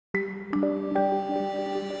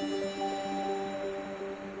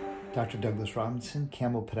Dr. Douglas Robinson,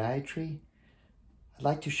 Camel Podiatry. I'd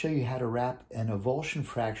like to show you how to wrap an avulsion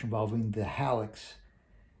fracture involving the hallux.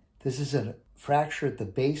 This is a fracture at the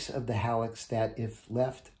base of the hallux that, if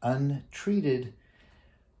left untreated,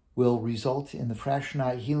 will result in the fracture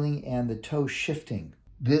not healing and the toe shifting.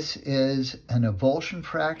 This is an avulsion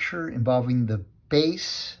fracture involving the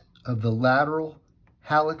base of the lateral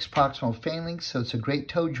hallux proximal phalanx, so it's a great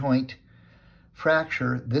toe joint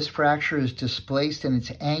fracture. This fracture is displaced and it's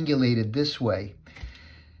angulated this way.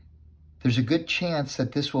 There's a good chance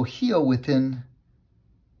that this will heal within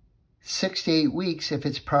 6 to 8 weeks if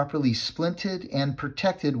it's properly splinted and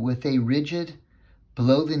protected with a rigid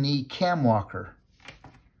below-the-knee cam walker.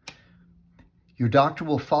 Your doctor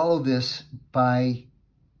will follow this by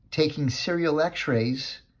taking serial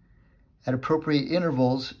x-rays at appropriate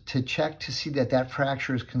intervals to check to see that that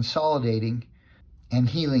fracture is consolidating and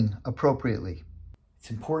healing appropriately. It's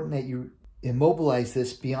important that you immobilize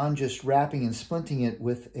this beyond just wrapping and splinting it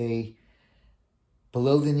with a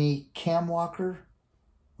below-the-knee cam walker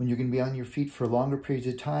when you're going to be on your feet for longer periods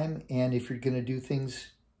of time, and if you're going to do things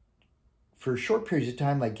for short periods of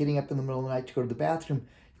time, like getting up in the middle of the night to go to the bathroom,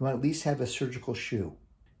 you want to at least have a surgical shoe.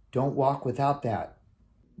 Don't walk without that.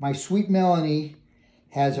 My sweet Melanie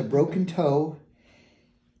has a broken toe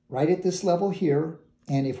right at this level here,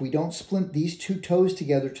 and if we don't splint these two toes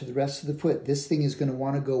together to the rest of the foot, this thing is going to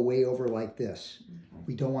want to go way over like this.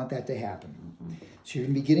 We don't want that to happen. So you're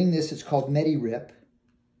going to be getting this, it's called Medi-Rip.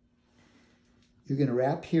 You're going to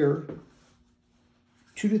wrap here,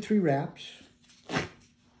 2 to 3 wraps.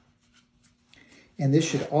 And this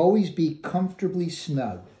should always be comfortably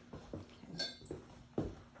snug.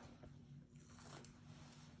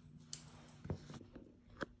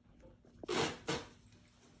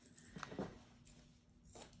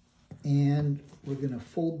 And we're going to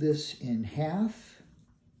fold this in half.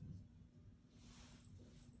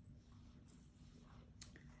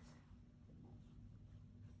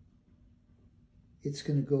 It's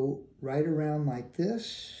going to go right around like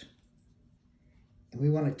this. And we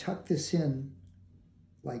want to tuck this in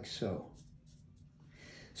like so.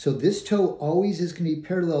 So this toe always is going to be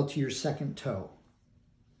parallel to your second toe.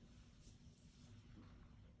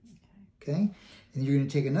 Okay? And you're going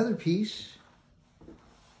to take another piece.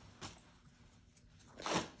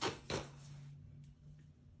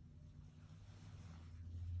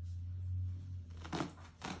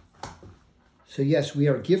 So yes, we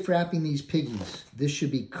are gift wrapping these piggies. This should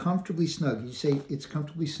be comfortably snug. You say it's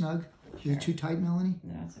comfortably snug? Sure. Is it too tight, Melanie?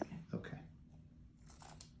 No, it's okay. Okay.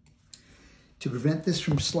 To prevent this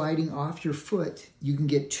from sliding off your foot, you can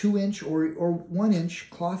get 2-inch or 1-inch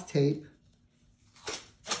cloth tape.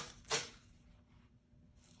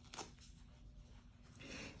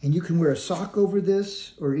 And you can wear a sock over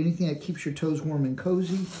this or anything that keeps your toes warm and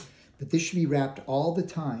cozy, but this should be wrapped all the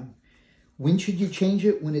time. When should you change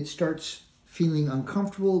it? When it starts feeling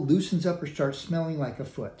uncomfortable, loosens up, or starts smelling like a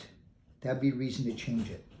foot. That'd be a reason to change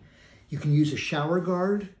it. You can use a shower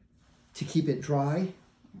guard to keep it dry.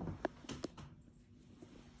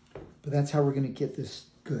 But that's how we're going to get this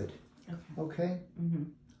good. Okay? Mm-hmm.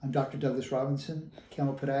 I'm Dr. Douglas Robinson,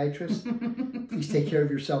 Camel Podiatrist. Please take care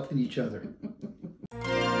of yourself and each other.